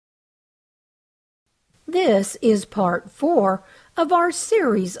This is part 4 of our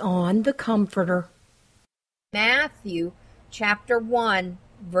series on the Comforter. Matthew chapter 1,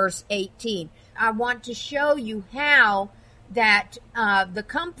 verse 18. I want to show you how that the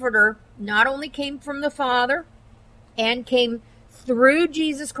Comforter not only came from the Father and came through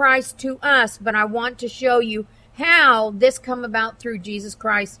Jesus Christ to us, but I want to show you how this come about through Jesus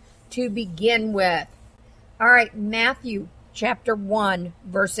Christ to begin with. All right, Matthew chapter 1,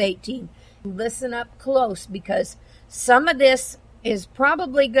 verse 18. Listen up close, because some of this is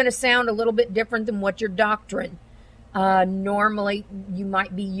probably going to sound a little bit different than what your doctrine normally you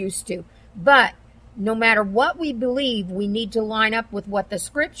might be used to. But no matter what we believe, we need to line up with what the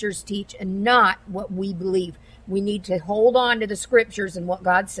scriptures teach and not what we believe. We need to hold on to the scriptures and what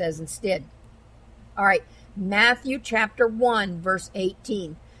God says instead. All right, Matthew chapter 1, verse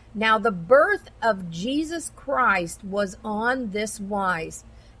 18. Now the birth of Jesus Christ was on this wise.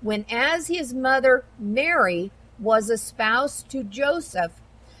 When as his mother Mary was espoused to Joseph,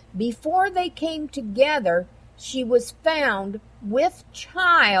 before they came together, she was found with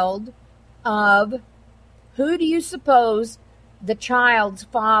child of, who do you suppose the child's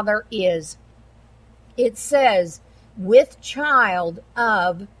father is? It says, with child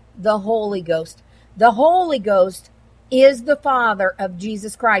of the Holy Ghost. The Holy Ghost is the Father of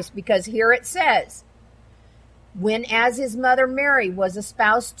Jesus Christ, because here it says, when as his mother Mary was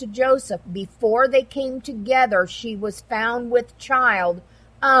espoused to Joseph, before they came together, she was found with child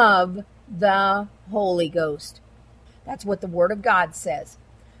of the Holy Ghost. That's what the Word of God says.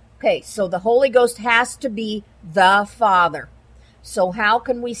 Okay, so the Holy Ghost has to be the Father. So how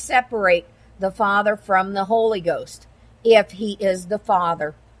can we separate the Father from the Holy Ghost if he is the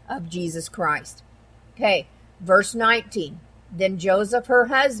Father of Jesus Christ? Okay, verse 19. Then Joseph, her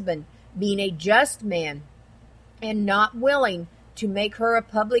husband, being a just man, and not willing to make her a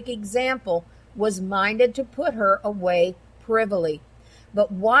public example, was minded to put her away privily.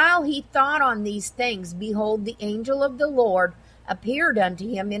 But while he thought on these things, behold, the angel of the Lord appeared unto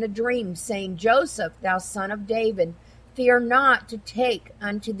him in a dream, saying, Joseph, thou son of David, fear not to take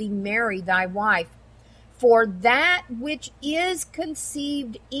unto thee Mary thy wife, for that which is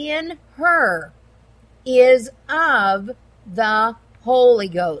conceived in her is of the Holy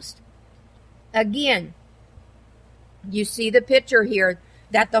Ghost. Again, you see the picture here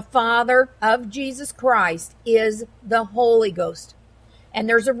that the Father of Jesus Christ is the Holy Ghost. And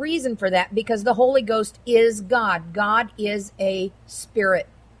there's a reason for that, because the Holy Ghost is God. God is a spirit.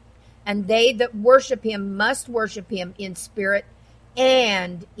 And they that worship him must worship him in spirit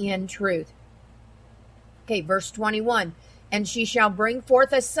and in truth. Okay, verse 21. And she shall bring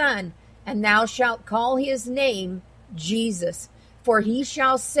forth a son, and thou shalt call his name Jesus, for he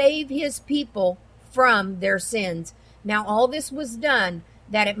shall save his people from their sins. Now all this was done,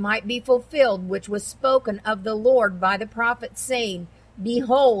 that it might be fulfilled, which was spoken of the Lord by the prophet, saying,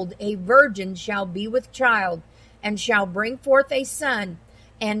 Behold, a virgin shall be with child, and shall bring forth a son,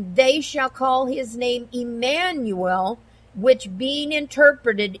 and they shall call his name Emmanuel, which being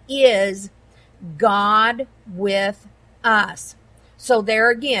interpreted is God with us. So there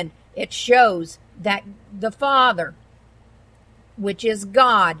again, it shows that the Father, which is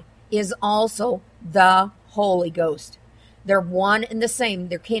God, is also the Holy Ghost. They're one and the same.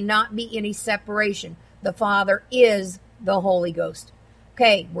 There cannot be any separation. The Father is the Holy Ghost.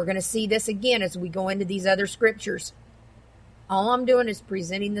 Okay, we're going to see this again as we go into these other scriptures. All I'm doing is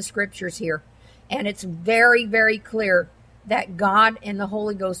presenting the scriptures here. And it's very, very clear that God and the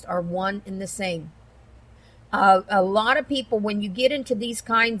Holy Ghost are one and the same. A lot of people, when you get into these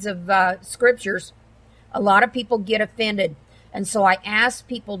kinds of scriptures, a lot of people get offended. And so I ask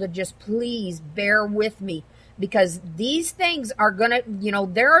people to just please bear with me, because these things are going to,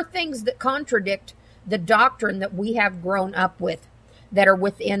 there are things that contradict the doctrine that we have grown up with that are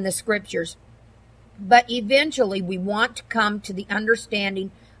within the scriptures. But eventually we want to come to the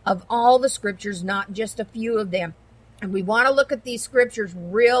understanding of all the scriptures, not just a few of them. And we want to look at these scriptures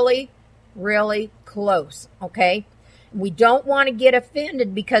really, really close, okay? We don't want to get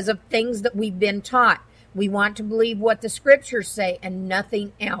offended because of things that we've been taught. We want to believe what the scriptures say and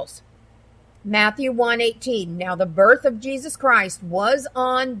nothing else. Matthew 1:18. Now the birth of Jesus Christ was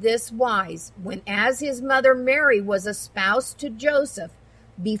on this wise, when as his mother Mary was espoused to Joseph,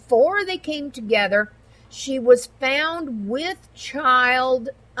 before they came together, she was found with child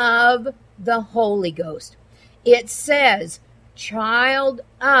of the Holy Ghost. It says, child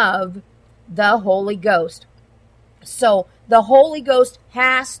of the Holy Ghost. So the Holy Ghost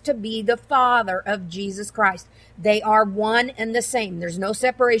has to be the Father of Jesus Christ. They are one and the same. There's no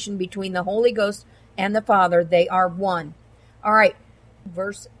separation between the Holy Ghost and the Father. They are one. All right,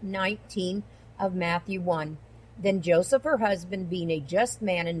 verse 19 of Matthew 1. Then Joseph, her husband, being a just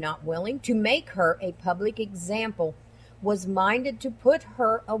man and not willing to make her a public example, was minded to put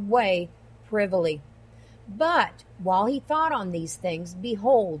her away privily. But while he thought on these things,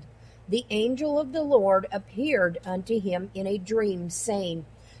 behold, the angel of the Lord appeared unto him in a dream, saying,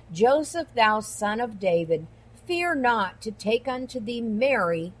 Joseph, thou son of David, fear not to take unto thee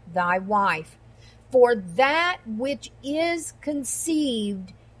Mary thy wife, for that which is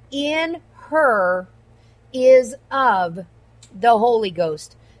conceived in her is of the Holy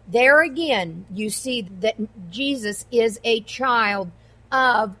Ghost. There again, you see that Jesus is a child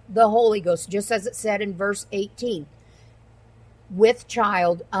of the Holy Ghost, just as it said in verse 18, with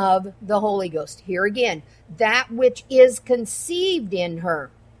child of the Holy Ghost. Here again, that which is conceived in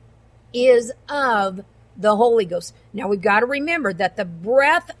her is of the Holy Ghost. Now we've got to remember that the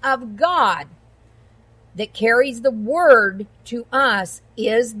breath of God that carries the word to us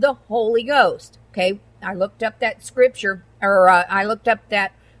is the Holy Ghost. Okay, I looked up that scripture, or I looked up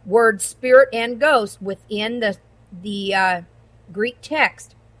that word spirit and ghost within the Greek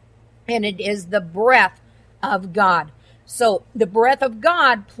text, and it is the breath of God. So the breath of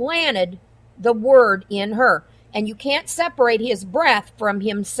God planted the word in her, and you can't separate his breath from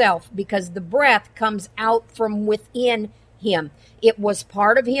himself, because the breath comes out from within him. It was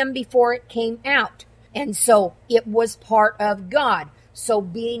part of him before it came out, and so it was part of God. So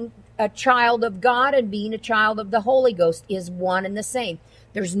being a child of God and being a child of the Holy Ghost is one and the same.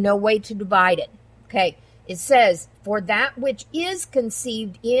 There's no way to divide it. Okay, it says, for that which is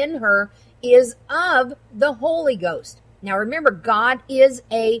conceived in her is of the Holy Ghost. Now remember, God is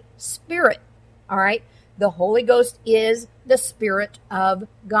a spirit, all right? The Holy Ghost is the Spirit of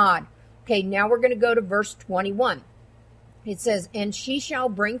God. Okay, now we're going to go to verse 21. It says, and she shall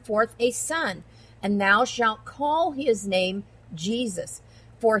bring forth a son, and thou shalt call his name Jesus,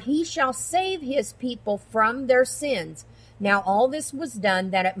 for he shall save his people from their sins. Now all this was done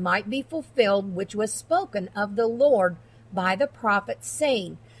that it might be fulfilled, which was spoken of the Lord by the prophet,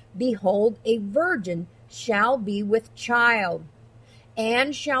 saying, behold, a virgin shall be with child,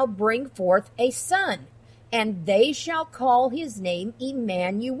 and shall bring forth a son, and they shall call his name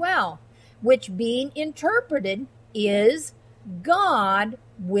Emmanuel, which being interpreted is God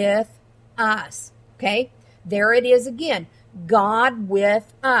with us. Okay, there it is again. God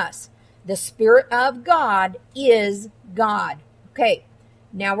with us. The Spirit of God is God. Okay,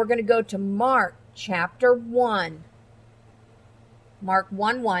 now we're going to go to Mark chapter 1. Mark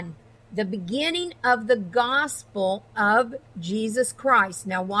 1:1. The beginning of the gospel of Jesus Christ.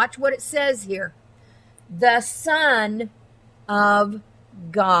 Now watch what it says here. The Son of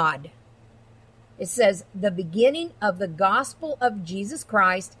God. It says the beginning of the gospel of Jesus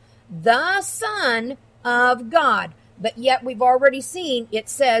Christ, the Son of God. But yet we've already seen it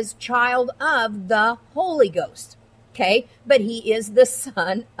says child of the Holy Ghost. Okay, but he is the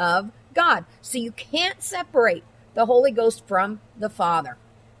Son of God. So you can't separate the Holy Ghost from the Father.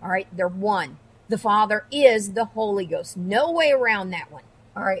 All right, they're one. The Father is the Holy Ghost. No way around that one.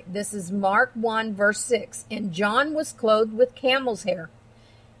 All right, this is Mark 1, verse 6. And John was clothed with camel's hair,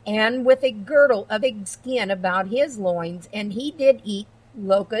 and with a girdle of a skin about his loins, and he did eat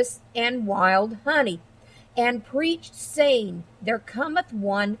locusts and wild honey, and preached, saying, there cometh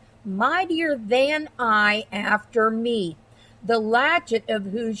one mightier than I after me, the latchet of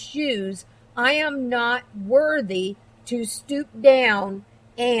whose shoes I am not worthy to stoop down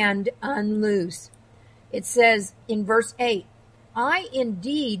and unloose. It says in verse 8, I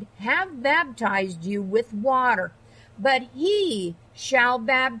indeed have baptized you with water, but he shall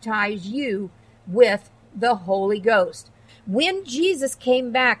baptize you with the Holy Ghost. When Jesus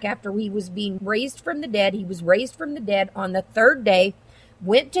came back after he was being raised from the dead, he was raised from the dead on the third day,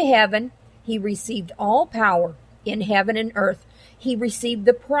 went to heaven, he received all power in heaven and earth. He received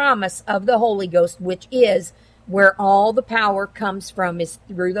the promise of the Holy Ghost, which is where all the power comes from, is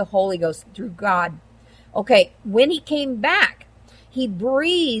through the Holy Ghost, through God. Okay, when he came back, he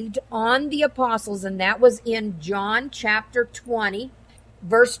breathed on the apostles, and that was in John chapter 20.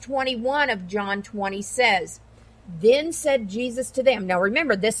 Verse 21 of John 20 says, then said Jesus to them. Now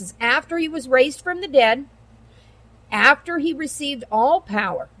remember, this is after he was raised from the dead, after he received all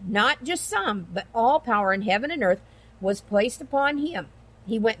power, not just some, but all power in heaven and earth was placed upon him.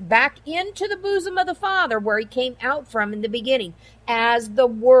 He went back into the bosom of the Father, where he came out from in the beginning, as the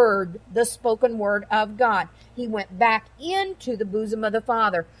Word, the spoken word of God. He went back into the bosom of the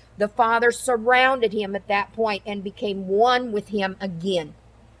Father. The Father surrounded him at that point and became one with him again.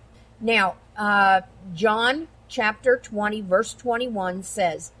 Now, John chapter 20, verse 21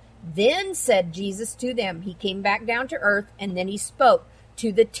 says, then said Jesus to them, he came back down to earth, and then he spoke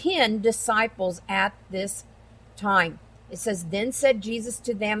to the 10 disciples at this time. It says, Then said Jesus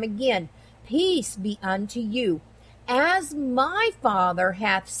to them again, Peace be unto you. As my Father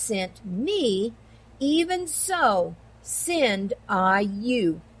hath sent me, even so send I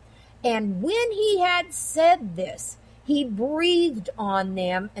you. And when he had said this, he breathed on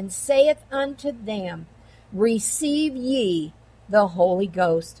them and saith unto them, Receive ye the Holy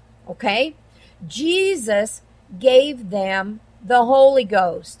Ghost. Okay? Jesus gave them the Holy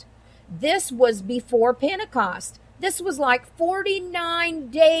Ghost. This was before Pentecost. This was like 49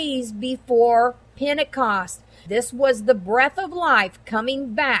 days before Pentecost. This was the breath of life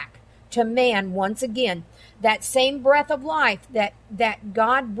coming back to man once again. That same breath of life that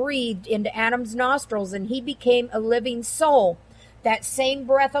God breathed into Adam's nostrils and he became a living soul. That same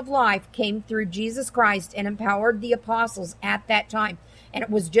breath of life came through Jesus Christ and empowered the apostles at that time. And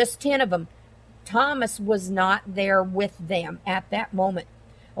it was just 10 of them. Thomas was not there with them at that moment.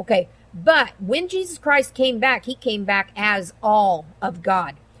 Okay, but when Jesus Christ came back, he came back as all of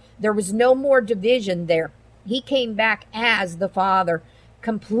God. There was no more division there. He came back as the Father,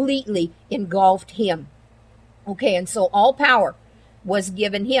 completely engulfed him. Okay, and so all power was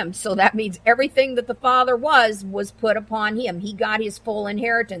given him. So that means everything that the Father was put upon him. He got his full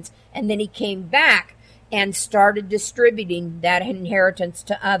inheritance. And then he came back and started distributing that inheritance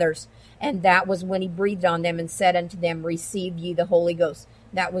to others. And that was when he breathed on them and said unto them, Receive ye the Holy Ghost.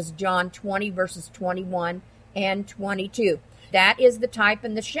 That was John 20, verses 21 and 22. That is the type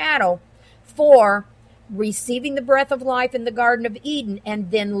and the shadow for receiving the breath of life in the Garden of Eden. And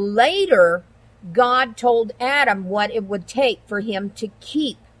then later, God told Adam what it would take for him to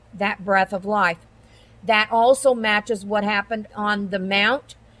keep that breath of life. That also matches what happened on the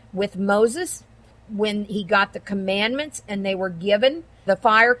mount with Moses when he got the commandments and they were given. The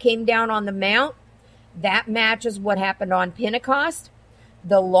fire came down on the mount. That matches what happened on Pentecost.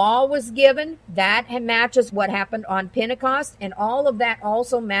 The law was given. That matches what happened on Pentecost. And all of that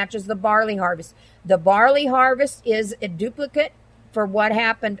also matches the barley harvest. The barley harvest is a duplicate for what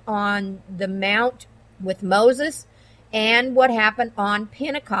happened on the mount with Moses and what happened on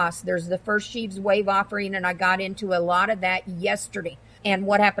Pentecost. There's the first sheaves wave offering, and I got into a lot of that yesterday. And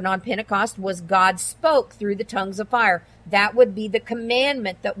what happened on Pentecost was God spoke through the tongues of fire. That would be the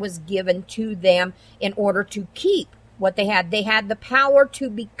commandment that was given to them in order to keep what they had. They had the power to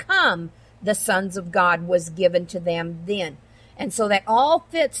become the sons of God was given to them then. And so that all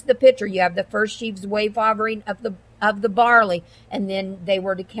fits the picture. You have the first sheaves wave offering of the barley, and then they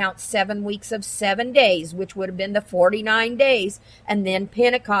were to count 7 weeks of 7 days, which would have been the 49 days, and then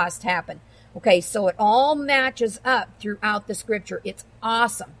Pentecost happened. Okay, so it all matches up throughout the scripture. It's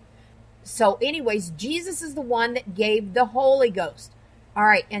awesome. So anyways, Jesus is the one that gave the Holy Ghost. All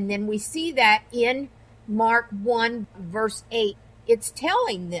right, and then we see that in Mark 1, verse 8. It's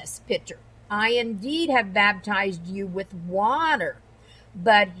telling this picture. I indeed have baptized you with water,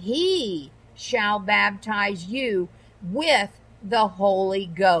 but he shall baptize you with the Holy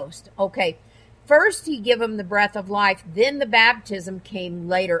Ghost. Okay, first he gave them the breath of life, then the baptism came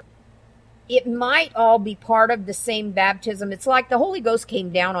later. It might all be part of the same baptism. It's like the Holy Ghost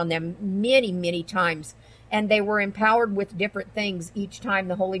came down on them many, many times, and they were empowered with different things each time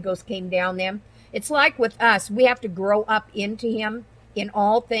the Holy Ghost came down them. It's like with us, we have to grow up into him in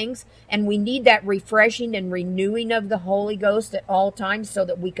all things, and we need that refreshing and renewing of the Holy Ghost at all times so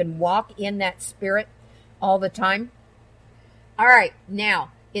that we can walk in that spirit all the time. All right,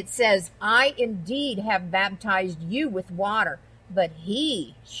 now it says, I indeed have baptized you with water, but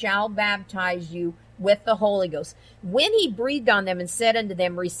he shall baptize you with the Holy Ghost. When he breathed on them and said unto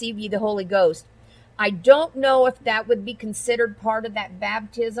them, Receive ye the Holy Ghost, I don't know if that would be considered part of that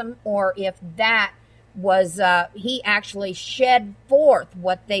baptism or if that was, he actually shed forth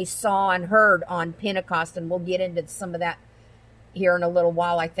what they saw and heard on Pentecost, and we'll get into some of that here in a little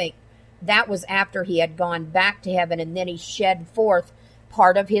while, I think. That was after he had gone back to heaven, and then he shed forth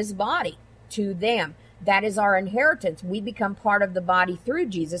part of his body to them. That is our inheritance. We become part of the body through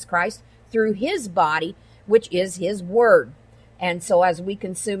Jesus Christ, through his body, which is his word. And so as we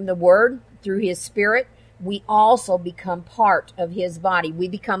consume the word through his spirit, we also become part of his body. We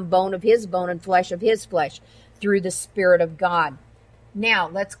become bone of his bone and flesh of his flesh through the Spirit of God. Now,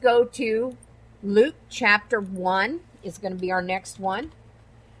 let's go to Luke chapter 1 is going to be our next one.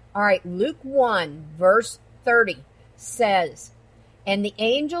 All right, Luke 1, verse 30 says, And the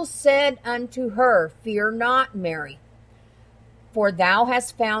angel said unto her, Fear not, Mary, for thou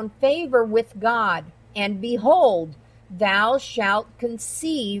hast found favor with God, and behold, thou shalt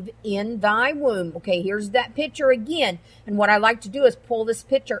conceive in thy womb. Okay, here's that picture again. And what I like to do is pull this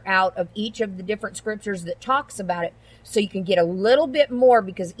picture out of each of the different scriptures that talks about it, so you can get a little bit more,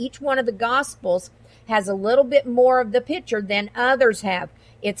 because each one of the Gospels has a little bit more of the picture than others have.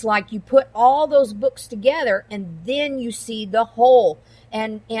 It's like you put all those books together and then you see the whole.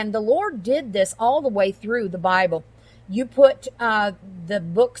 And the Lord did this all the way through the Bible. You put the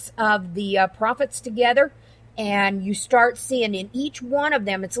books of the prophets together, and you start seeing in each one of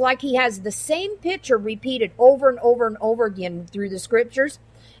them, it's like he has the same picture repeated over and over and over again through the scriptures.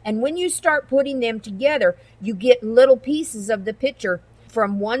 And when you start putting them together, you get little pieces of the picture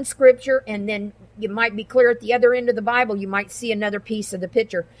from one scripture, and then you might be clear at the other end of the Bible, you might see another piece of the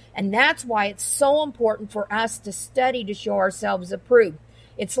picture. And that's why it's so important for us to study to show ourselves approved.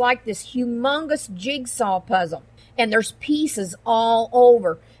 It's like this humongous jigsaw puzzle, and there's pieces all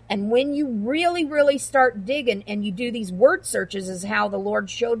over. And when you really, really start digging and you do these word searches, is how the Lord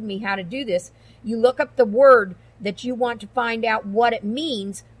showed me how to do this. You look up the word that you want to find out what it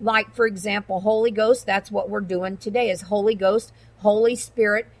means. Like, for example, Holy Ghost. That's what we're doing today, is Holy Ghost, Holy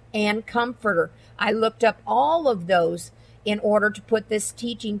Spirit, and Comforter. I looked up all of those in order to put this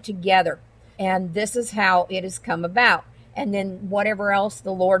teaching together. And this is how it has come about. And then whatever else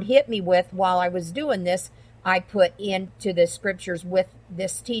the Lord hit me with while I was doing this, I put into the scriptures with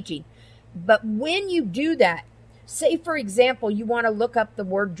this teaching. But when you do that, say, for example, you want to look up the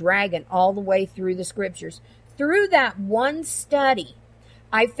word dragon all the way through the scriptures. Through that one study,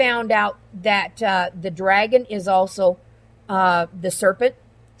 I found out that the dragon is also the serpent,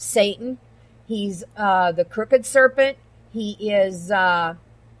 Satan. He's the crooked serpent. He is the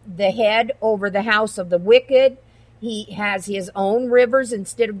head over the house of the wicked. He has his own rivers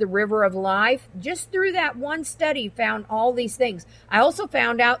instead of the river of life. Just through that one study, found all these things. I also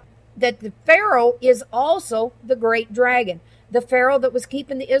found out that the Pharaoh is also the great dragon. The Pharaoh that was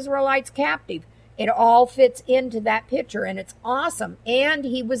keeping the Israelites captive. It all fits into that picture, and it's awesome. And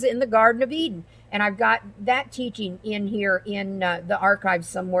he was in the Garden of Eden. And I've got that teaching in here in the archives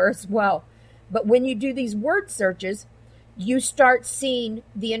somewhere as well. But when you do these word searches, you start seeing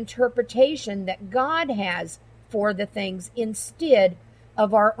the interpretation that God has for the things instead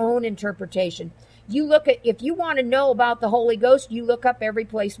of our own interpretation. You look at, if you want to know about the Holy Ghost, you look up every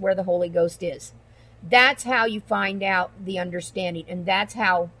place where the Holy Ghost is. That's how you find out the understanding, and that's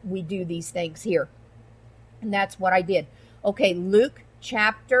how we do these things here. And that's what I did. Okay, Luke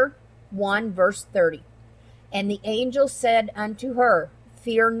chapter 1, verse 30. And the angel said unto her,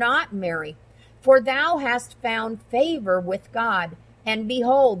 Fear not, Mary, for thou hast found favor with God, and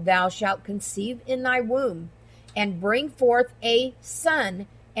behold, thou shalt conceive in thy womb, and bring forth a son,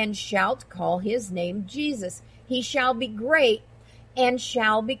 and shalt call his name Jesus. He shall be great, and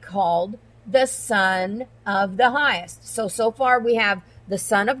shall be called the Son of the Highest. So far we have the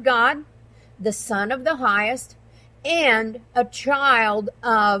Son of God, the Son of the Highest, and a child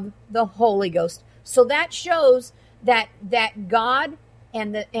of the Holy Ghost. So that shows that God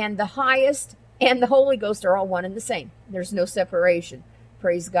and the Highest and the Holy Ghost are all one and the same. There's no separation.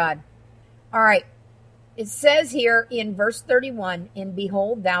 Praise God. All right. It says here in verse 31, And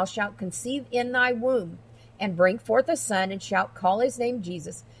behold, thou shalt conceive in thy womb, and bring forth a son, and shalt call his name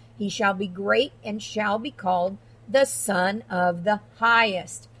Jesus. He shall be great, and shall be called the Son of the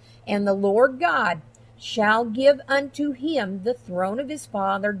Highest. And the Lord God shall give unto him the throne of his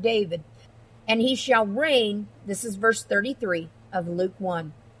father David. And he shall reign, this is verse 33 of Luke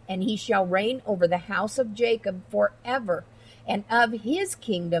 1, And he shall reign over the house of Jacob forever, and of his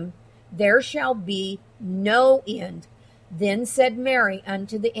kingdom there shall be no end. Then said Mary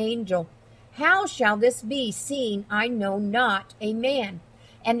unto the angel, How shall this be, seeing I know not a man?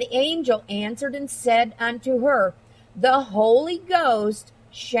 And the angel answered and said unto her, The Holy Ghost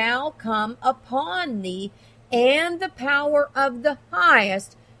shall come upon thee, and the power of the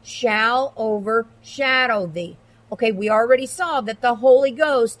Highest shall overshadow thee. Okay, we already saw that the Holy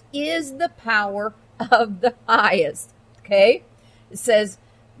Ghost is the power of the Highest. Okay, it says,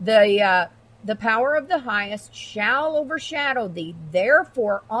 the power of the Highest shall overshadow thee.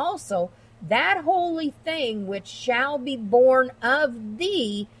 Therefore also that holy thing which shall be born of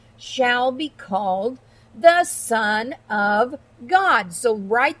thee shall be called the Son of God. So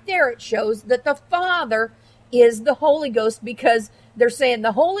right there it shows that the Father is the Holy Ghost, because they're saying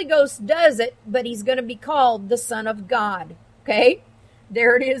the Holy Ghost does it, but he's going to be called the Son of God. Okay?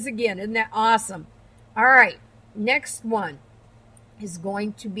 There it is again. Isn't that awesome? All right. Next one is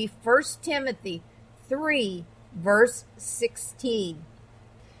going to be 1 Timothy 3, verse 16.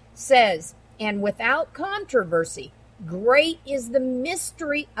 Says, And without controversy, great is the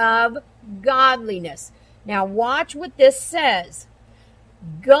mystery of godliness. Now watch what this says.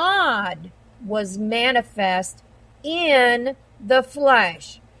 God was manifest in the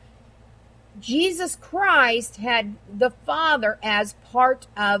flesh. Jesus Christ had the Father as part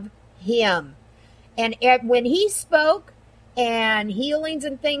of him. And when he spoke and healings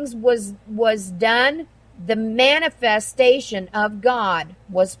and things was done, the manifestation of God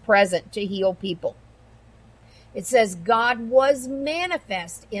was present to heal people. It says God was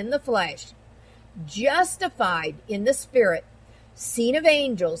manifest in the flesh, justified in the spirit, seen of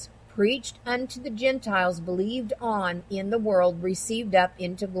angels, preached unto the Gentiles, believed on in the world, received up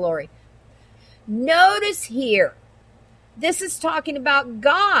into glory. Notice here, this is talking about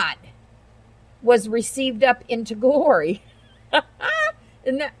God was received up into glory.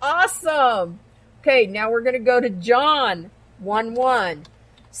 Isn't that awesome? Okay, now we're going to go to John 1:1.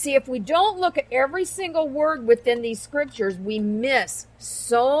 See, if we don't look at every single word within these scriptures, we miss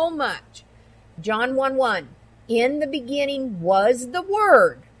so much. John 1:1. In the beginning was the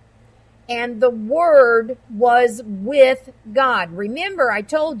Word, and the Word was with God. Remember, I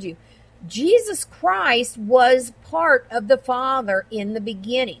told you, Jesus Christ was part of the Father in the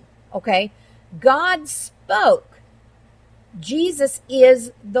beginning. Okay? God spoke. Jesus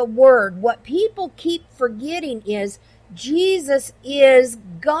is the Word. What people keep forgetting is Jesus is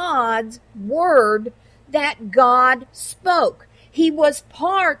God's Word that God spoke. He was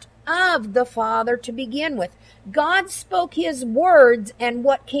part of the Father to begin with. God spoke his words, and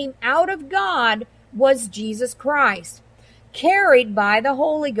what came out of God was Jesus Christ, carried by the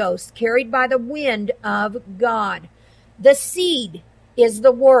Holy Ghost, carried by the wind of God. The seed is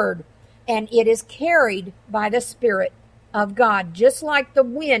the Word, and it is carried by the Spirit of God, just like the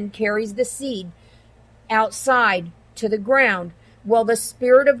wind carries the seed outside to the ground. Well, the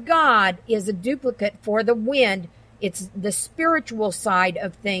Spirit of God is a duplicate for the wind. It's the spiritual side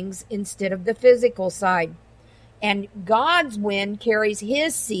of things instead of the physical side. And God's wind carries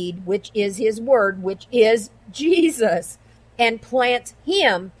his seed, which is his word, which is Jesus, and plants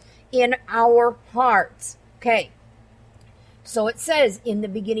him in our hearts. Okay. So it says, in the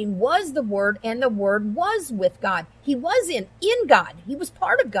beginning was the Word, and the Word was with God. He was in God. He was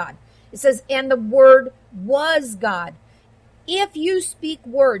part of God. It says, and the Word was God. If you speak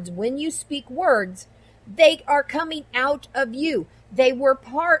words, when you speak words, they are coming out of you. They were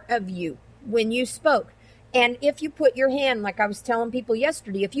part of you when you spoke. And if you put your hand, like I was telling people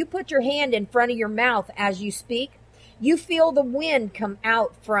yesterday, if you put your hand in front of your mouth as you speak, you feel the wind come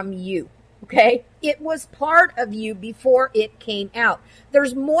out from you. Okay? It was part of you before it came out.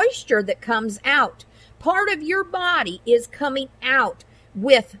 There's moisture that comes out. Part of your body is coming out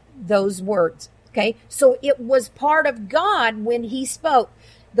with those words. Okay? So it was part of God when he spoke.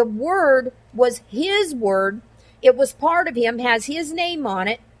 The word was his word. It was part of him, has his name on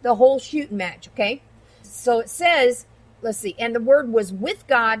it, the whole shooting match. Okay? So it says, let's see, and the Word was with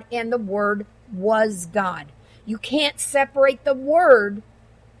God, and the Word was God. You can't separate the Word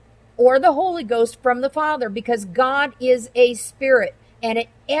or the Holy Ghost from the Father, because God is a spirit, and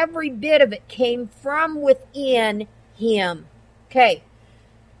every bit of it came from within him. Okay.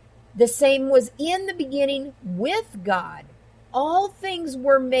 The same was in the beginning with God. All things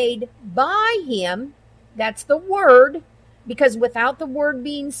were made by him. That's the Word, because without the Word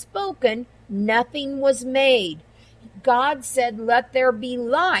being spoken, nothing was made. God said, let there be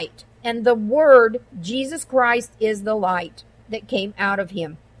light. And the Word, Jesus Christ, is the light that came out of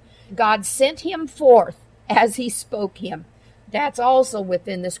him. God sent him forth as he spoke him. That's also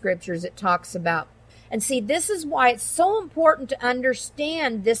within the scriptures it talks about. And see, this is why it's so important to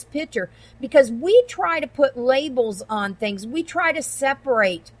understand this picture, because we try to put labels on things. We try to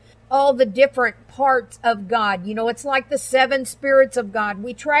separate all the different parts of God. You know, it's like the 7 spirits of God.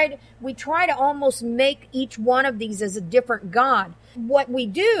 We try to almost make each one of these as a different God. What we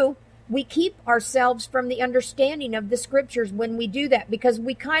do, we keep ourselves from the understanding of the scriptures when we do that, because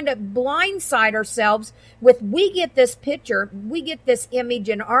we kind of blindside ourselves with, we get this picture, we get this image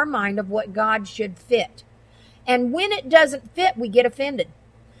in our mind of what God should fit. And when it doesn't fit, we get offended.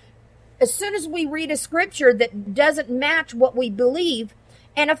 As soon as we read a scripture that doesn't match what we believe,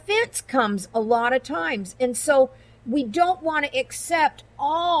 an offense comes a lot of times. And so we don't want to accept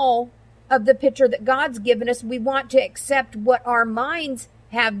all of the picture that God's given us. We want to accept what our minds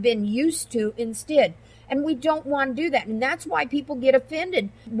have been used to instead. And we don't want to do that. And that's why people get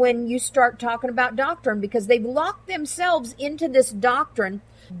offended when you start talking about doctrine, because they've locked themselves into this doctrine,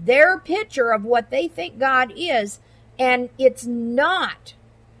 their picture of what they think God is, and it's not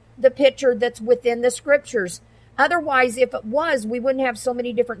the picture that's within the scriptures. Otherwise, if it was, we wouldn't have so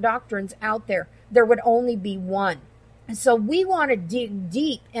many different doctrines out there. There would only be one. So we want to dig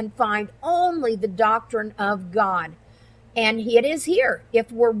deep and find only the doctrine of God. And it is here.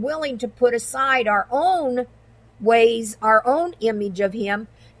 If we're willing to put aside our own ways, our own image of him,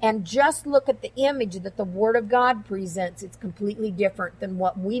 and just look at the image that the Word of God presents, it's completely different than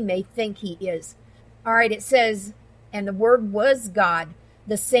what we may think he is. All right, it says, and the Word was God.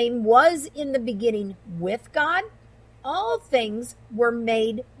 The same was in the beginning with God. All things were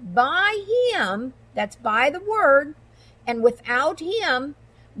made by him, that's by the Word, and without him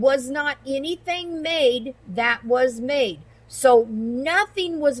was not anything made that was made. So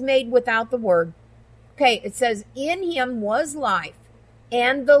nothing was made without the Word. Okay, it says, in him was life,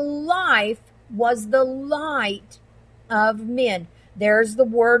 and the life was the light of men. There's the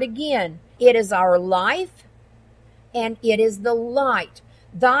Word again. It is our life, and it is the light.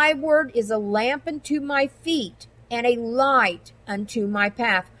 Thy word is a lamp unto my feet, and a light unto my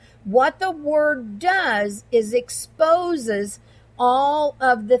path. What the Word does is exposes all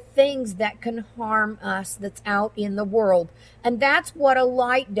of the things that can harm us that's out in the world. And that's what a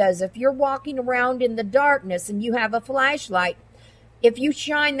light does. If you're walking around in the darkness and you have a flashlight, if you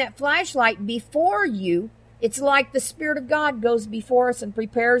shine that flashlight before you, it's like the Spirit of God goes before us and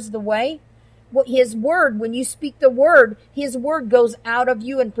prepares the way. Well, his Word, when you speak the Word, his Word goes out of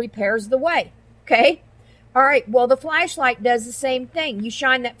you and prepares the way. Okay? All right, well, the flashlight does the same thing. You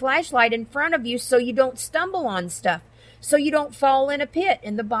shine that flashlight in front of you so you don't stumble on stuff, so you don't fall in a pit.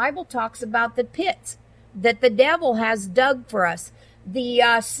 And the Bible talks about the pits that the devil has dug for us, the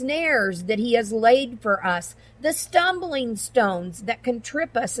snares that he has laid for us, the stumbling stones that can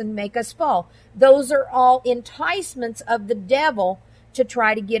trip us and make us fall. Those are all enticements of the devil to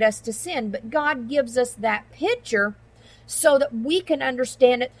try to get us to sin. But God gives us that picture so that we can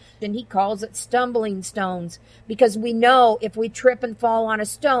understand it. And he calls it stumbling stones, because we know if we trip and fall on a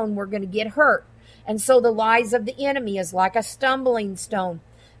stone, we're going to get hurt. And so the lies of the enemy is like a stumbling stone.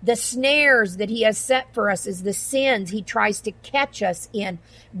 The snares that he has set for us is the sins he tries to catch us in.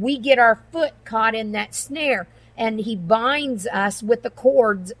 We get our foot caught in that snare, and he binds us with the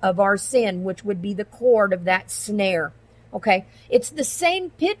cords of our sin, which would be the cord of that snare. Okay, it's the same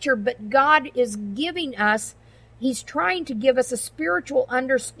picture, but God is giving us, he's trying to give us a spiritual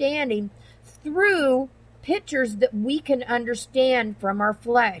understanding through pictures that we can understand from our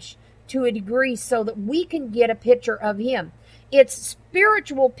flesh to a degree, so that we can get a picture of him. It's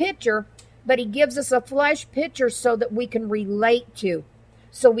spiritual picture, but he gives us a flesh picture so that we can relate to,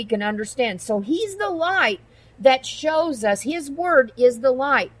 so we can understand. So he's the light that shows us, his Word is the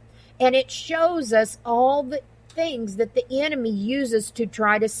light, and it shows us all the things that the enemy uses to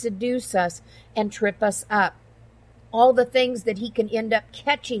try to seduce us and trip us up. All the things that he can end up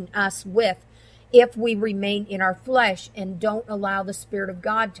catching us with if we remain in our flesh and don't allow the Spirit of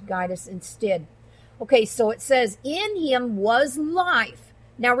God to guide us instead. Okay, so it says, in him was life.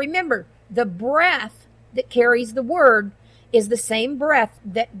 Now remember, the breath that carries the Word is the same breath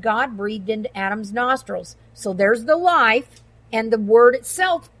that God breathed into Adam's nostrils. So there's the life, and the Word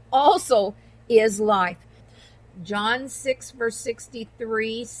itself also is life. John 6 verse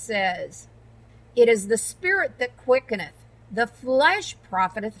 63 says, it is the Spirit that quickeneth, the flesh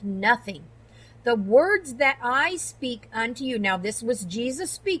profiteth nothing. The words that I speak unto you, now this was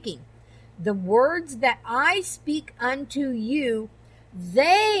Jesus speaking, the words that I speak unto you,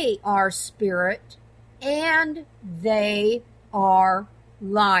 they are spirit and they are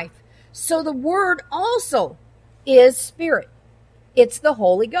life. So the Word also is spirit. It's the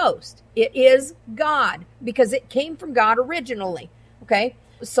Holy Ghost. It is God, because it came from God originally. Okay?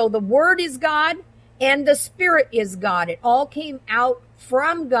 So the Word is God and the Spirit is God. It all came out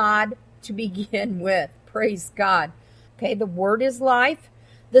from God to begin with. Praise God. Okay, the Word is life.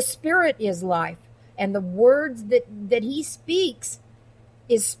 The Spirit is life. And the words that he speaks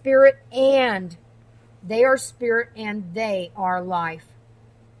is spirit, and they are spirit and they are life.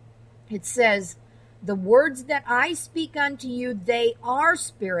 It says, the words that I speak unto you, they are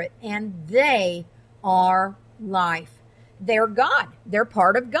spirit and they are life. They're God. They're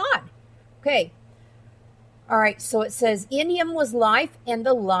part of God. Okay. All right, so it says, in him was life, and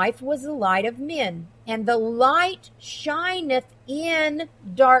the life was the light of men. And the light shineth in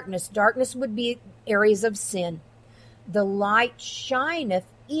darkness. Darkness would be areas of sin. The light shineth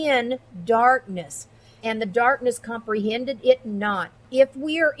in darkness, and the darkness comprehended it not. If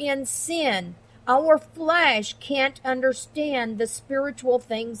we are in sin, our flesh can't understand the spiritual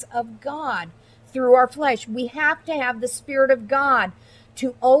things of God through our flesh. We have to have the Spirit of God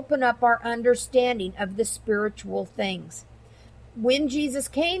to open up our understanding of the spiritual things. When Jesus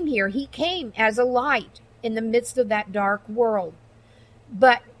came here, he came as a light in the midst of that dark world.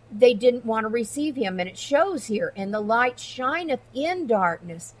 But they didn't want to receive him. And it shows here, and the light shineth in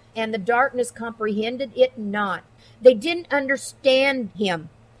darkness, and the darkness comprehended it not. They didn't understand him.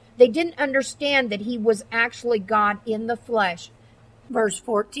 They didn't understand that he was actually God in the flesh. Verse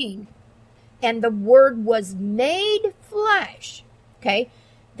 14. And the Word was made flesh. Okay,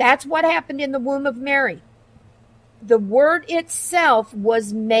 that's what happened in the womb of Mary. The Word itself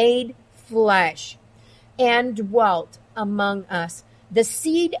was made flesh and dwelt among us. The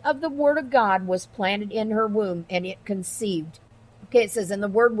seed of the Word of God was planted in her womb, and it conceived. Okay, it says, and the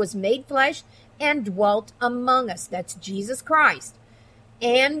Word was made flesh and dwelt among us. That's Jesus Christ.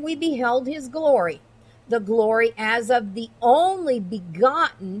 And we beheld his glory, the glory as of the only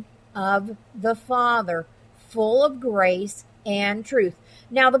begotten of the Father, full of grace and truth.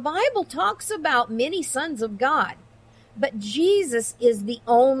 Now, the Bible talks about many sons of God, but Jesus is the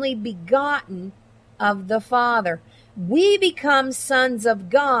only begotten of the Father. We become sons of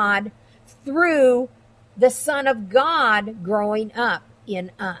God through the Son of God growing up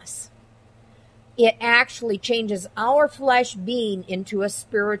in us. It actually changes our flesh being into a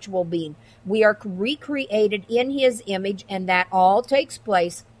spiritual being. We are recreated in his image, and that all takes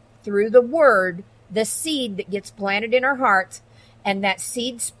place through the Word, the seed that gets planted in our hearts, and that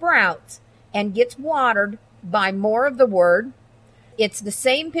seed sprouts and gets watered by more of the Word. It's the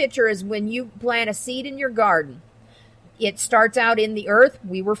same picture as when you plant a seed in your garden. It starts out in the earth.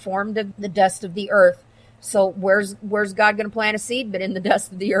 We were formed of the dust of the earth. So where's God going to plant a seed? But in the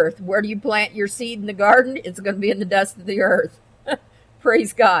dust of the earth. Where do you plant your seed in the garden? It's going to be in the dust of the earth.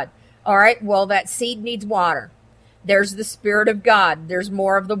 Praise God. All right, well, that seed needs water. There's the Spirit of God. There's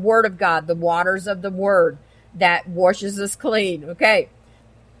more of the Word of God, the waters of the Word that washes us clean. Okay,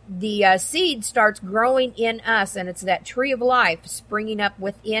 the seed starts growing in us, and it's that tree of life springing up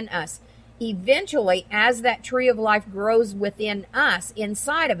within us. Eventually, as that tree of life grows within us,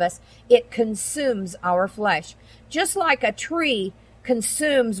 inside of us, it consumes our flesh. Just like a tree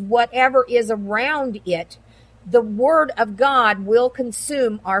consumes whatever is around it, the Word of God will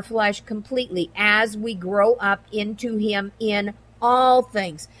consume our flesh completely as we grow up into him in all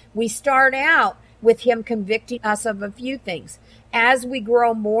things. We start out with him convicting us of a few things. As we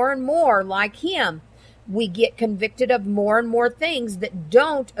grow more and more like him, we get convicted of more and more things that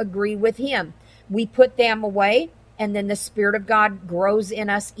don't agree with him. We put them away, and then the Spirit of God grows in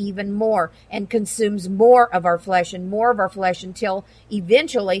us even more and consumes more of our flesh and more of our flesh until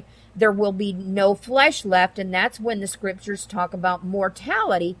eventually there will be no flesh left. And that's when the scriptures talk about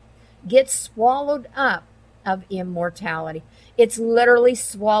mortality gets swallowed up of immortality. It's literally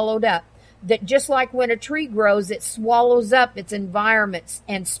swallowed up. That just like when a tree grows, it swallows up its environments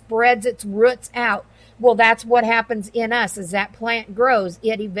and spreads its roots out. Well, that's what happens in us. As that plant grows,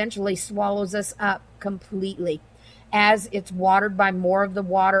 it eventually swallows us up completely as it's watered by more of the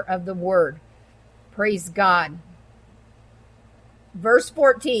water of the Word. Praise God. Verse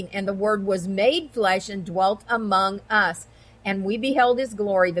 14, and the Word was made flesh and dwelt among us, and we beheld his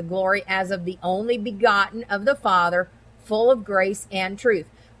glory, the glory as of the only begotten of the Father, full of grace and truth.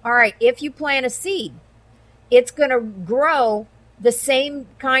 All right, if you plant a seed, it's going to grow the same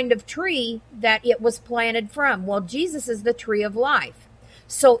kind of tree that it was planted from. Well, Jesus is the tree of life.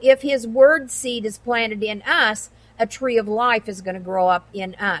 So if his Word seed is planted in us, a tree of life is going to grow up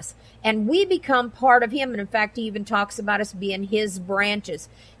in us. And we become part of him. And in fact, he even talks about us being his branches.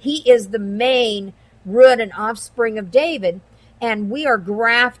 He is the main root and offspring of David. And we are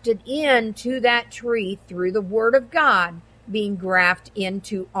grafted into that tree through the Word of God being grafted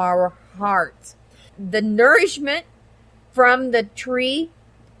into our hearts. The nourishment from the tree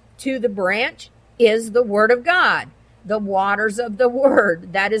to the branch is the Word of God. The waters of the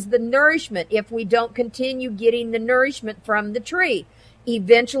Word. That is the nourishment. If we don't continue getting the nourishment from the tree,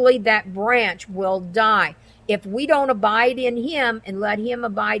 eventually that branch will die. If we don't abide in him and let him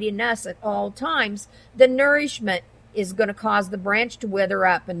abide in us at all times, the nourishment is going to cause the branch to wither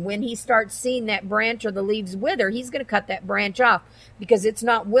up. And when he starts seeing that branch or the leaves wither, he's going to cut that branch off because it's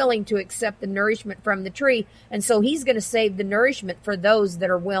not willing to accept the nourishment from the tree. And so he's going to save the nourishment for those that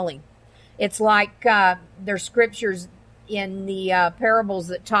are willing. It's like there's scriptures in the parables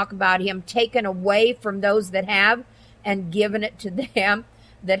that talk about him taken away from those that have and given it to them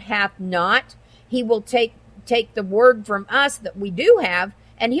that hath not. He will take the word from us that we do have,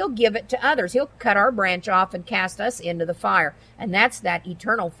 and he'll give it to others. He'll cut our branch off and cast us into the fire. And that's that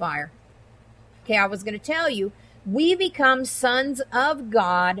eternal fire. Okay, I was going to tell you, we become sons of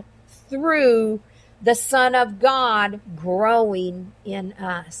God through the Son of God growing in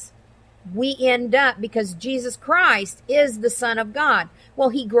us. We end up, because Jesus Christ is the Son of God. Well,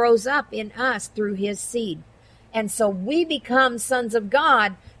 he grows up in us through his seed. And so we become sons of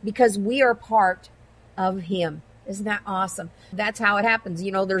God because we are part of him. Isn't that awesome? That's how it happens.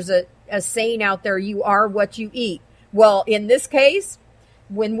 You know, there's a saying out there, you are what you eat. Well, in this case,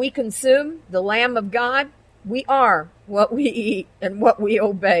 when we consume the Lamb of God, we are what we eat and what we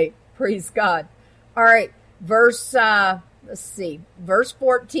obey. Praise God. All right, verse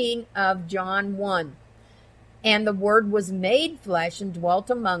 14 of John 1. And the Word was made flesh and dwelt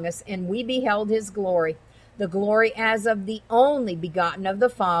among us, and we beheld his glory, the glory as of the only begotten of the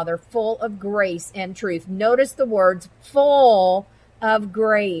Father, full of grace and truth. Notice the words, full of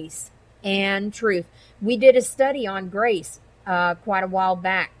grace and truth. We did a study on grace quite a while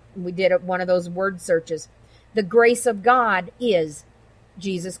back. We did one of those word searches. The grace of God is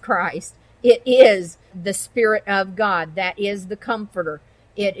Jesus Christ. It is the Spirit of God. That is the Comforter.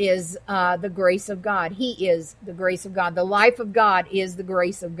 It is the grace of God. He is the grace of God. The life of God is the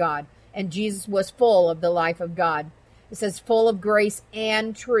grace of God. And Jesus was full of the life of God. It says full of grace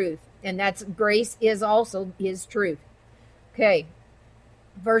and truth. And that's grace is also his truth. Okay.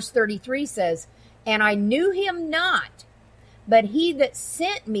 Verse 33 says, and I knew him not, but he that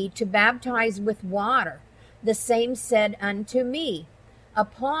sent me to baptize with water, the same said unto me,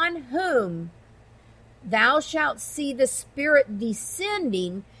 upon whom thou shalt see the Spirit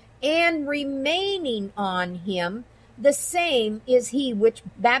descending and remaining on him, the same is he which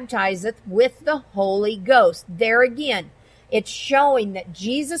baptizeth with the Holy Ghost. There again, it's showing that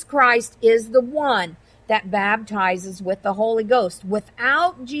Jesus Christ is the one that baptizes with the Holy Ghost.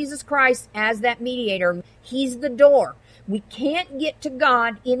 Without Jesus Christ as that mediator, he's the door. We can't get to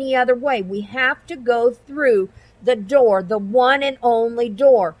God any other way. We have to go through the door, the one and only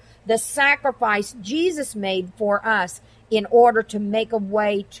door, the sacrifice Jesus made for us in order to make a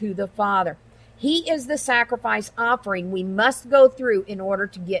way to the Father. He is the sacrifice offering we must go through in order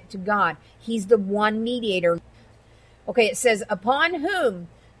to get to God. He's the one mediator. Okay, it says, upon whom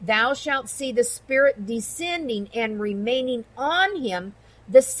thou shalt see the Spirit descending and remaining on him,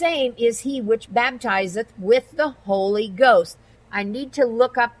 the same is he which baptizeth with the Holy Ghost. I need to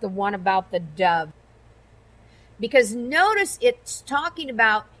look up the one about the dove. Because notice it's talking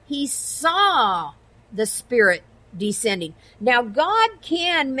about he saw the Spirit descending. Now, God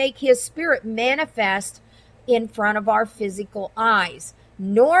can make his Spirit manifest in front of our physical eyes.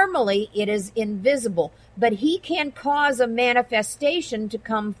 Normally, it is invisible, but he can cause a manifestation to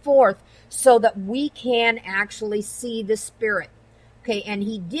come forth so that we can actually see the Spirit. Okay, and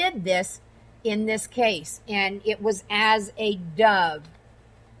he did this in this case, and it was as a dove.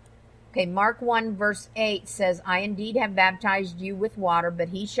 Okay, Mark 1 verse 8 says, I indeed have baptized you with water, but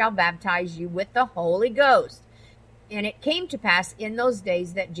he shall baptize you with the Holy Ghost. And it came to pass in those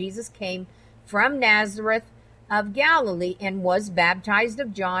days that Jesus came from Nazareth of Galilee and was baptized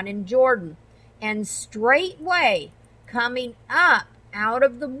of John in Jordan. And straightway, coming up out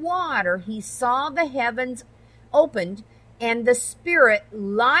of the water, he saw the heavens opened and the Spirit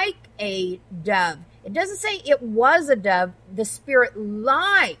like a dove. It doesn't say it was a dove, the Spirit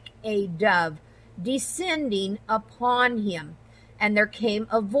like a dove descending upon him. And there came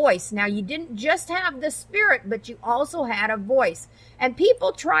a voice. Now, you didn't just have the Spirit, but you also had a voice. And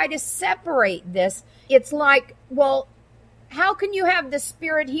people try to separate this. It's like, well, how can you have the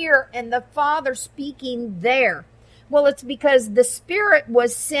Spirit here and the Father speaking there? Well, it's because the Spirit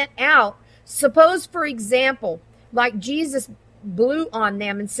was sent out. Suppose, for example, like Jesus blew on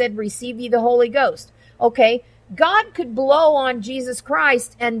them and said, receive ye the Holy Ghost. Okay, God could blow on Jesus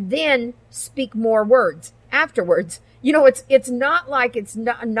Christ and then speak more words afterwards. You know, it's not like it's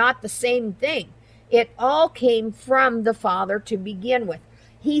not the same thing. It all came from the Father to begin with.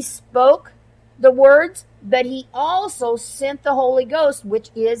 He spoke the words, but he also sent the Holy Ghost, which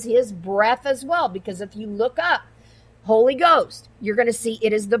is his breath as well. Because if you look up Holy Ghost, you're going to see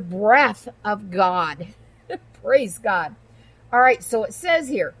it is the breath of God. Praise God. All right, so it says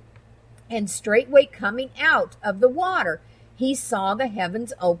here, and straightway coming out of the water, he saw the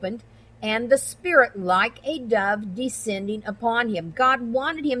heavens opened, and the Spirit like a dove descending upon him. God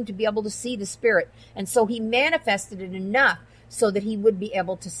wanted him to be able to see the Spirit, and so he manifested it enough so that he would be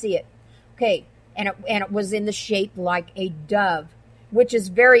able to see it. Okay, and it was in the shape like a dove, which is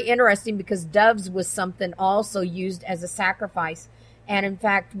very interesting because doves was something also used as a sacrifice. And in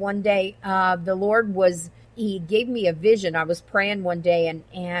fact, one day, the Lord he gave me a vision. I was praying one day,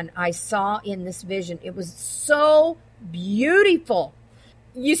 and I saw in this vision, it was so beautiful.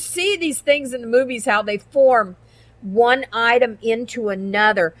 You see these things in the movies, how they form one item into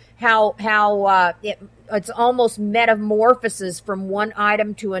another, how it's almost metamorphoses from one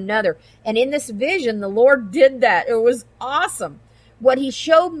item to another. And in this vision, the Lord did that. It was awesome. What he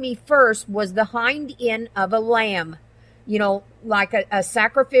showed me first was the hind end of a lamb, like a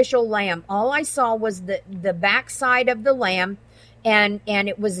sacrificial lamb. All I saw was the backside of the lamb, and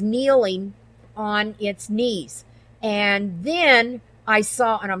it was kneeling on its knees. And then I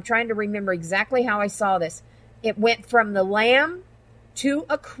saw, and I'm trying to remember exactly how I saw this. It went from the lamb to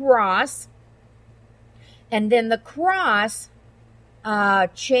a cross, and then the cross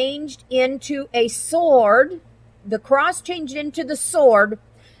changed into a sword. The cross changed into the sword.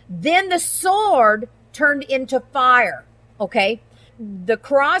 Then the sword turned into fire. Okay? The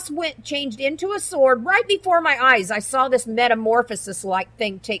cross changed into a sword. Right before my eyes, I saw this metamorphosis-like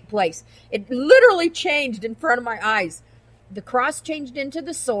thing take place. It literally changed in front of my eyes. The cross changed into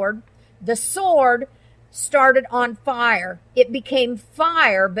the sword. The sword started on fire. It became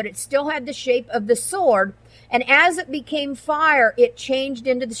fire, but it still had the shape of the sword. And as it became fire, it changed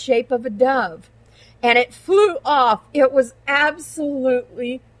into the shape of a dove. And it flew off. It was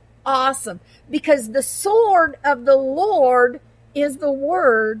absolutely awesome. Because the sword of the Lord is the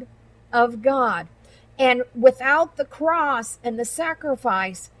word of God. And without the cross and the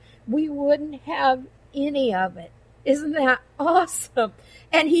sacrifice, we wouldn't have any of it. Isn't that awesome?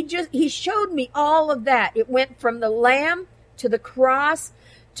 And he showed me all of that. It went from the lamb to the cross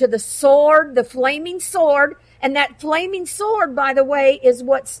to the sword, the flaming sword. And that flaming sword, by the way, is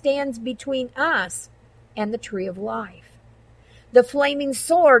what stands between us and the tree of life. The flaming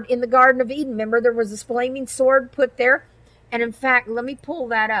sword in the Garden of Eden. Remember, there was this flaming sword put there. And in fact, let me pull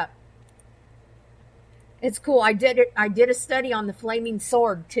that up. It's cool. I did a study on the flaming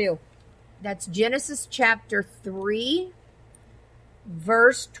sword too. That's Genesis chapter 3,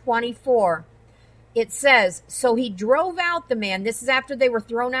 verse 24. It says, so he drove out the man. This is after they were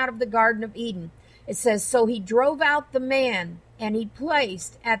thrown out of the Garden of Eden. It says, so he drove out the man, and he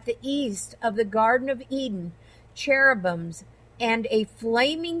placed at the east of the Garden of Eden cherubims and a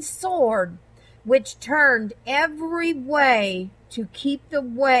flaming sword, which turned every way to keep the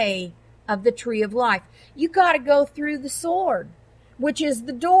way of the tree of life. You got to go through the sword, which is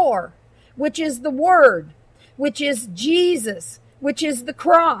the door, which is the word, which is Jesus, which is the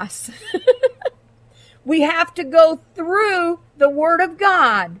cross. We have to go through the word of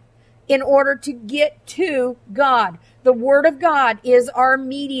God in order to get to God. The word of God is our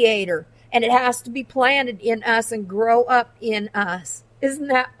mediator, and it has to be planted in us and grow up in us. Isn't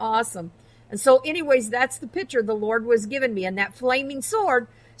that awesome? And so anyways, that's the picture the Lord was giving me. And that flaming sword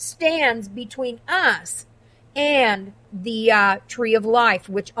stands between us and the tree of life,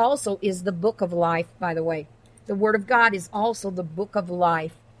 which also is the book of life, by the way. The word of God is also the book of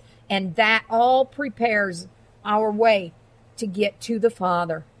life. And that all prepares our way to get to the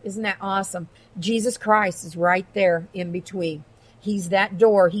Father. Isn't that awesome? Jesus Christ is right there in between. He's that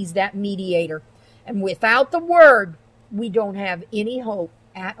door. He's that mediator. And without the word, we don't have any hope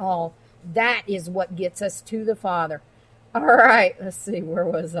at all. That is what gets us to the Father. All right, let's see, where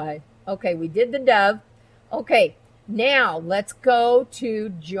was I? Okay, we did the dove. Okay, now let's go to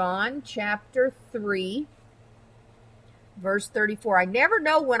John chapter 3, verse 34. I never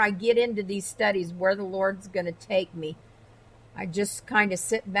know when I get into these studies where the Lord's going to take me. I just kind of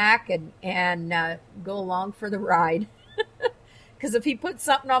sit back and go along for the ride. Because if he puts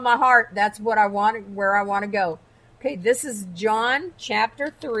something on my heart, that's what I want, where I want to go. Okay, this is John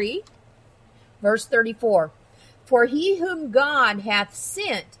chapter 3, verse 34. For he whom God hath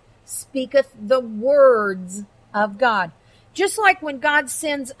sent speaketh the words of God. Just like when God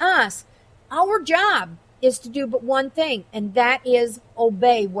sends us, our job is to do but one thing, and that is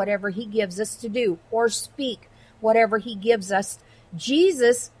obey whatever he gives us to do, or speak whatever he gives us.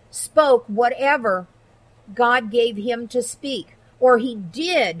 Jesus spoke whatever God gave him to speak, or he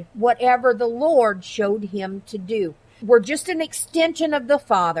did whatever the Lord showed him to do. We're just an extension of the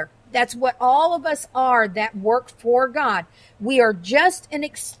Father. That's what all of us are that work for God. We are just an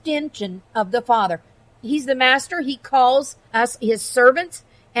extension of the Father. He's the master. He calls us his servants,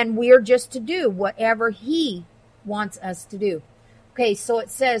 and we are just to do whatever he wants us to do. Okay, so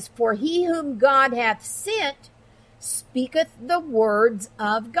it says, for he whom God hath sent speaketh the words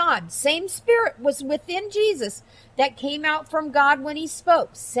of God. Same spirit was within Jesus that came out from God when he spoke.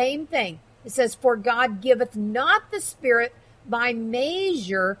 Same thing. It says, for God giveth not the Spirit by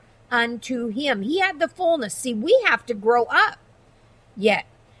measure unto him. He had the fullness. See, we have to grow up yet.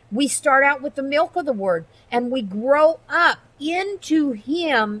 We start out with the milk of the word, and we grow up into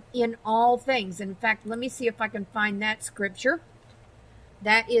him in all things. In fact, let me see if I can find that scripture.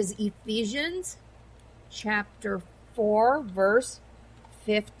 That is Ephesians chapter 4, verse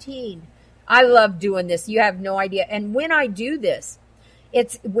 15. I love doing this. You have no idea. And when I do this,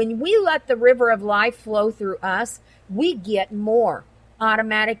 it's when we let the river of life flow through us, we get more.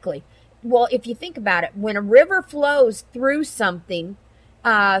 automatically. Well, if you think about it, when a river flows through something,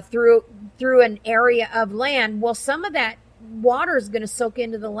 through an area of land, well, some of that water is going to soak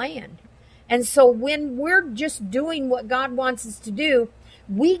into the land. And so when we're just doing what God wants us to do,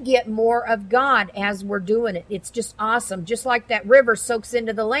 we get more of God as we're doing it. It's just awesome. Just like that river soaks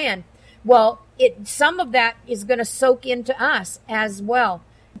into the land. Well, some of that is going to soak into us as well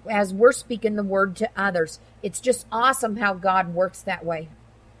as we're speaking the word to others. It's just awesome how God works that way.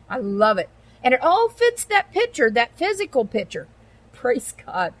 I love it. And it all fits that picture, that physical picture. Praise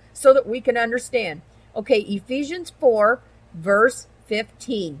God, so that we can understand. Okay, Ephesians 4, verse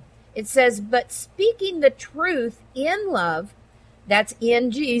 15. It says, but speaking the truth in love, that's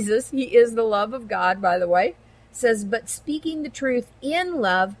in Jesus. He is the love of God, by the way. It says, but speaking the truth in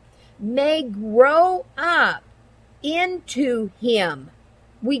love may grow up into him.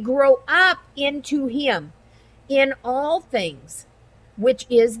 We grow up into him in all things, which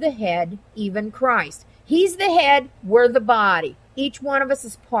is the head, even Christ. He's the head, we're the body. Each one of us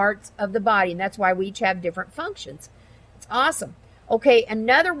is parts of the body, and that's why we each have different functions. It's awesome. Okay,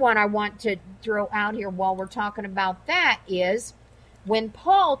 another one I want to throw out here while we're talking about that is when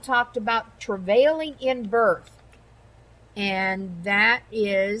Paul talked about travailing in birth. And that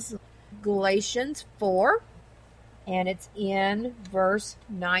is Galatians 4, and it's in verse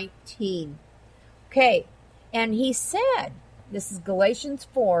 19. Okay, and he said, this is Galatians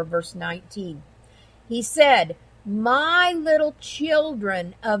 4, verse 19. He said, my little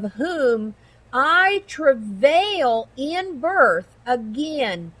children, of whom I travail in birth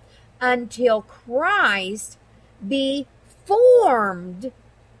again until Christ be formed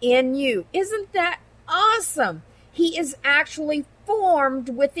in you. Isn't that awesome? He is actually formed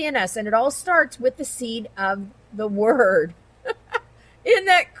within us, and it all starts with the seed of the word. Isn't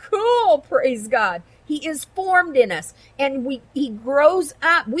that cool? Praise God. He is formed in us, and he grows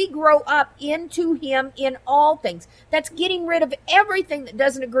up. We grow up into him in all things. That's getting rid of everything that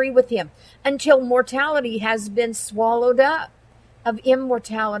doesn't agree with him until mortality has been swallowed up of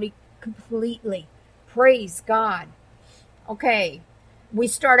immortality completely. Praise God. Okay, we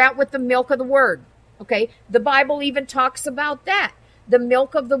start out with the milk of the word. Okay, the Bible even talks about that, the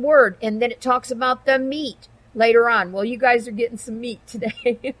milk of the word, and then it talks about the meat later on. Well, you guys are getting some meat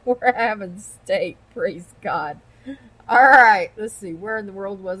today. We're having steak. Praise God. All right. Let's see. Where in the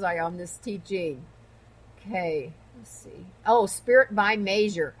world was I on this teaching? Okay. Let's see. Oh, spirit by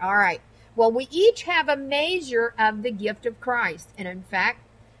measure. All right. Well, we each have a measure of the gift of Christ. And in fact,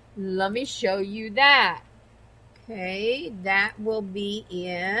 let me show you that. Okay. That will be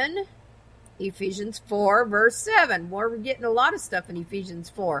in Ephesians 4, verse 7. We're getting a lot of stuff in Ephesians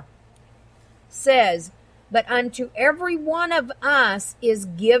 4. Says, but unto every one of us is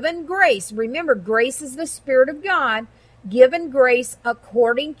given grace. Remember, grace is the Spirit of God. Given grace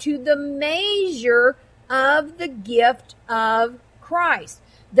according to the measure of the gift of Christ.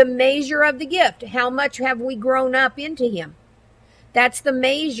 The measure of the gift. How much have we grown up into him? That's the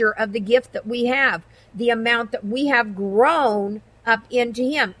measure of the gift that we have. The amount that we have grown up into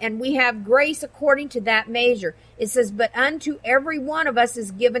him. And we have grace according to that measure. It says, but unto every one of us is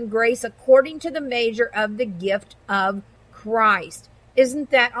given grace according to the measure of the gift of Christ.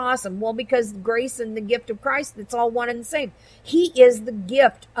 Isn't that awesome? Well, because grace and the gift of Christ, it's all one and the same. He is the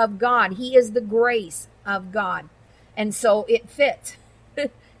gift of God. He is the grace of God. And so it fits.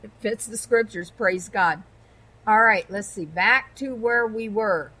 It fits the scriptures. Praise God. All right, let's see. Back to where we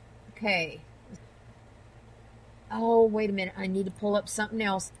were. Okay. Oh, wait a minute. I need to pull up something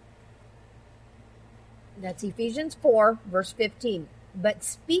else. That's Ephesians 4, verse 15. But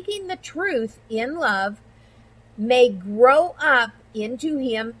speaking the truth in love may grow up into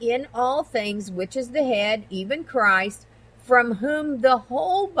him in all things, which is the head, even Christ, from whom the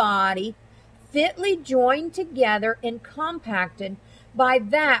whole body, fitly joined together and compacted by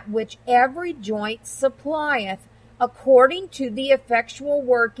that which every joint supplieth, according to the effectual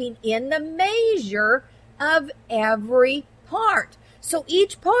working in the measure of every part. So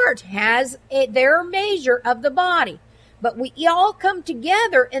each part has their measure of the body. But we all come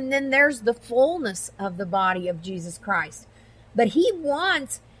together, and then there's the fullness of the body of Jesus Christ. But he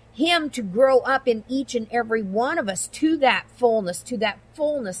wants him to grow up in each and every one of us to that fullness,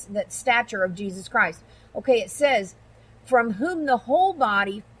 that stature of Jesus Christ. Okay, it says, from whom the whole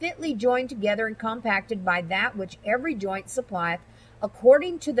body, fitly joined together and compacted by that which every joint supplieth,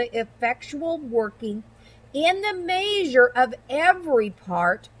 according to the effectual working in the measure of every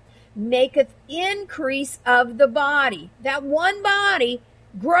part, maketh increase of the body. That one body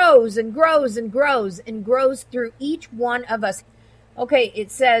grows and grows and grows and grows through each one of us. Okay,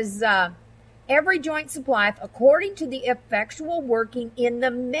 it says, every joint supplieth according to the effectual working in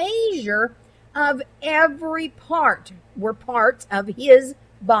the measure of every part. We're parts of his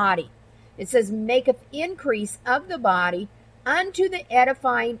body. It says, maketh increase of the body unto the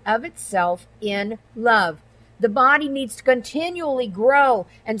edifying of itself in love. The body needs to continually grow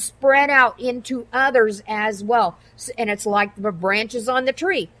and spread out into others as well. And it's like the branches on the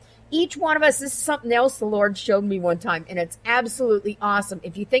tree. Each one of us, this is something else the Lord showed me one time, and it's absolutely awesome.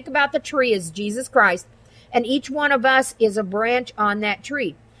 If you think about the tree as Jesus Christ, and each one of us is a branch on that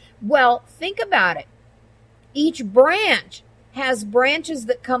tree. Well, think about it. Each branch has branches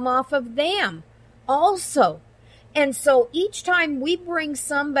that come off of them also. And so each time we bring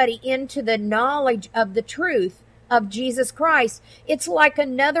somebody into the knowledge of the truth of Jesus Christ, it's like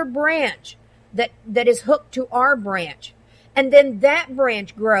another branch that is hooked to our branch. And then that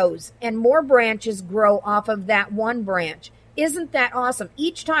branch grows and more branches grow off of that one branch. Isn't that awesome?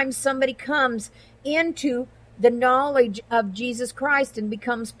 Each time somebody comes into the knowledge of Jesus Christ and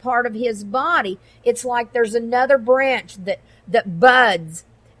becomes part of his body, it's like there's another branch that buds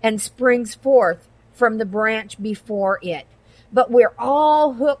and springs forth from the branch before it. But we're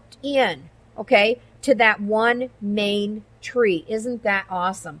all hooked in, okay, to that one main tree. Isn't that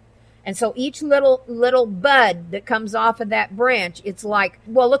awesome? And so each little bud that comes off of that branch, it's like,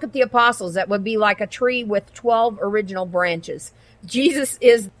 well, look at the apostles. That would be like a tree with 12 original branches. Jesus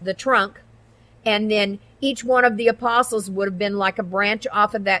is the trunk, and then each one of the apostles would have been like a branch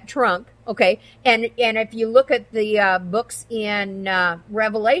off of that trunk, okay? And if you look at the books in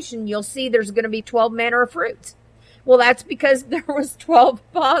Revelation, you'll see there's going to be 12 manner of fruits. Well, that's because there was 12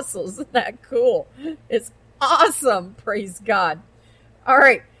 apostles. Isn't that cool? It's awesome. Praise God. All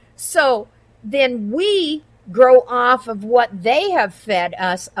right. So then we grow off of what they have fed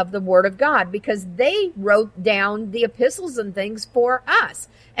us of the Word of God, because they wrote down the epistles and things for us.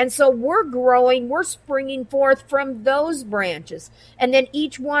 And so we're growing, we're springing forth from those branches. And then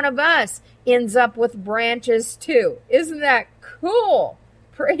each one of us ends up with branches too. Isn't that cool?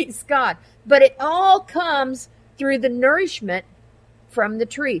 Praise God. But it all comes through the nourishment from the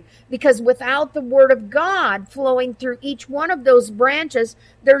tree. Because without the Word of God flowing through each one of those branches,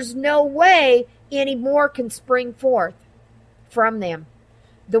 there's no way any more can spring forth from them.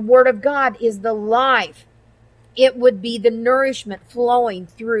 The Word of God is the life. It would be the nourishment flowing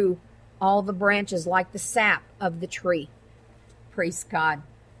through all the branches like the sap of the tree. Praise God.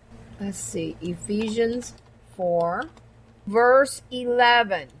 Let's see. Ephesians 4, verse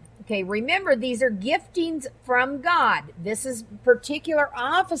 11. Okay, remember, these are giftings from God. This is particular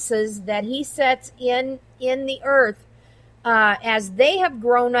offices that he sets in the earth. As they have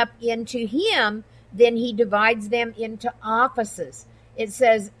grown up into him, then he divides them into offices. It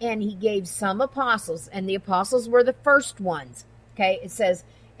says, and he gave some apostles, and the apostles were the first ones. Okay, it says,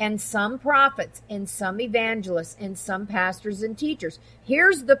 and some prophets, and some evangelists, and some pastors and teachers.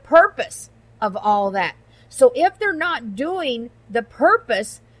 Here's the purpose of all that. So if they're not doing the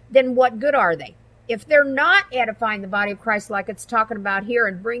purpose, then what good are they? If they're not edifying the body of Christ like it's talking about here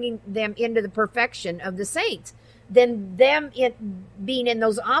and bringing them into the perfection of the saints, then them being in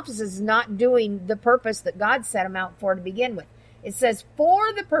those offices is not doing the purpose that God set them out for to begin with. It says,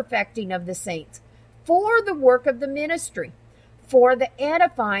 for the perfecting of the saints, for the work of the ministry, for the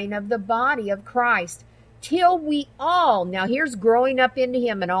edifying of the body of Christ, till we all, now here's growing up into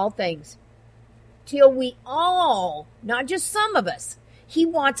him in all things, till we all, not just some of us, he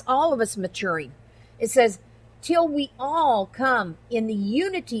wants all of us maturing. It says, till we all come in the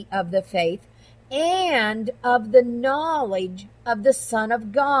unity of the faith and of the knowledge of the Son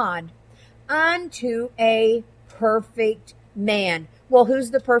of God, unto a perfect man. Well,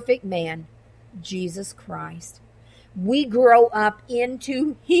 who's the perfect man? Jesus Christ. We grow up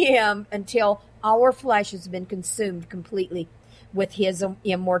into him until our flesh has been consumed completely with his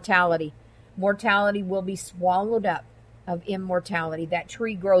immortality. Mortality will be swallowed up of immortality. That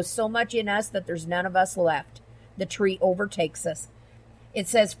tree grows so much in us that there's none of us left. The tree overtakes us. It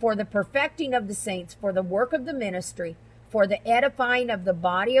says, for the perfecting of the saints, for the work of the ministry, for the edifying of the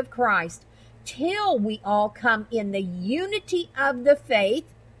body of Christ, till we all come in the unity of the faith,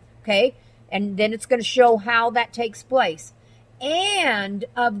 okay? And then it's going to show how that takes place. And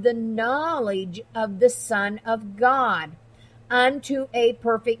of the knowledge of the Son of God, unto a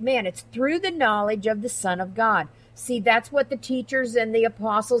perfect man. It's through the knowledge of the Son of God. See, that's what the teachers and the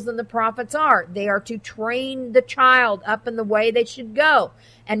apostles and the prophets are. They are to train the child up in the way they should go.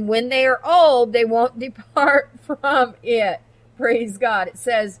 And when they are old, they won't depart from it. Praise God. It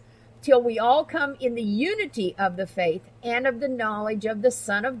says, till we all come in the unity of the faith and of the knowledge of the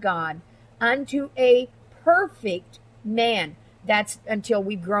Son of God, unto a perfect man. That's until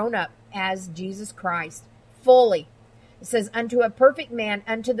we've grown up as Jesus Christ fully. It says, unto a perfect man,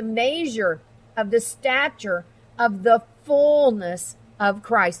 unto the measure of the stature of the fullness of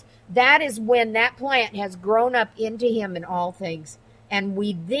Christ. That is when that plant has grown up into him in all things. And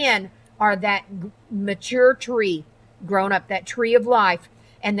we then are that mature tree grown up, that tree of life.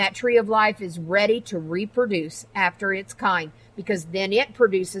 And that tree of life is ready to reproduce after its kind, because then it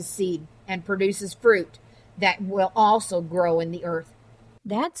produces seed and produces fruit that will also grow in the earth.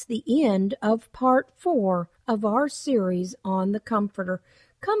 That's the end of part 4 of our series on the Comforter.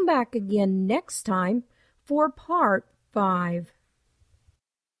 Come back again next time for part 5.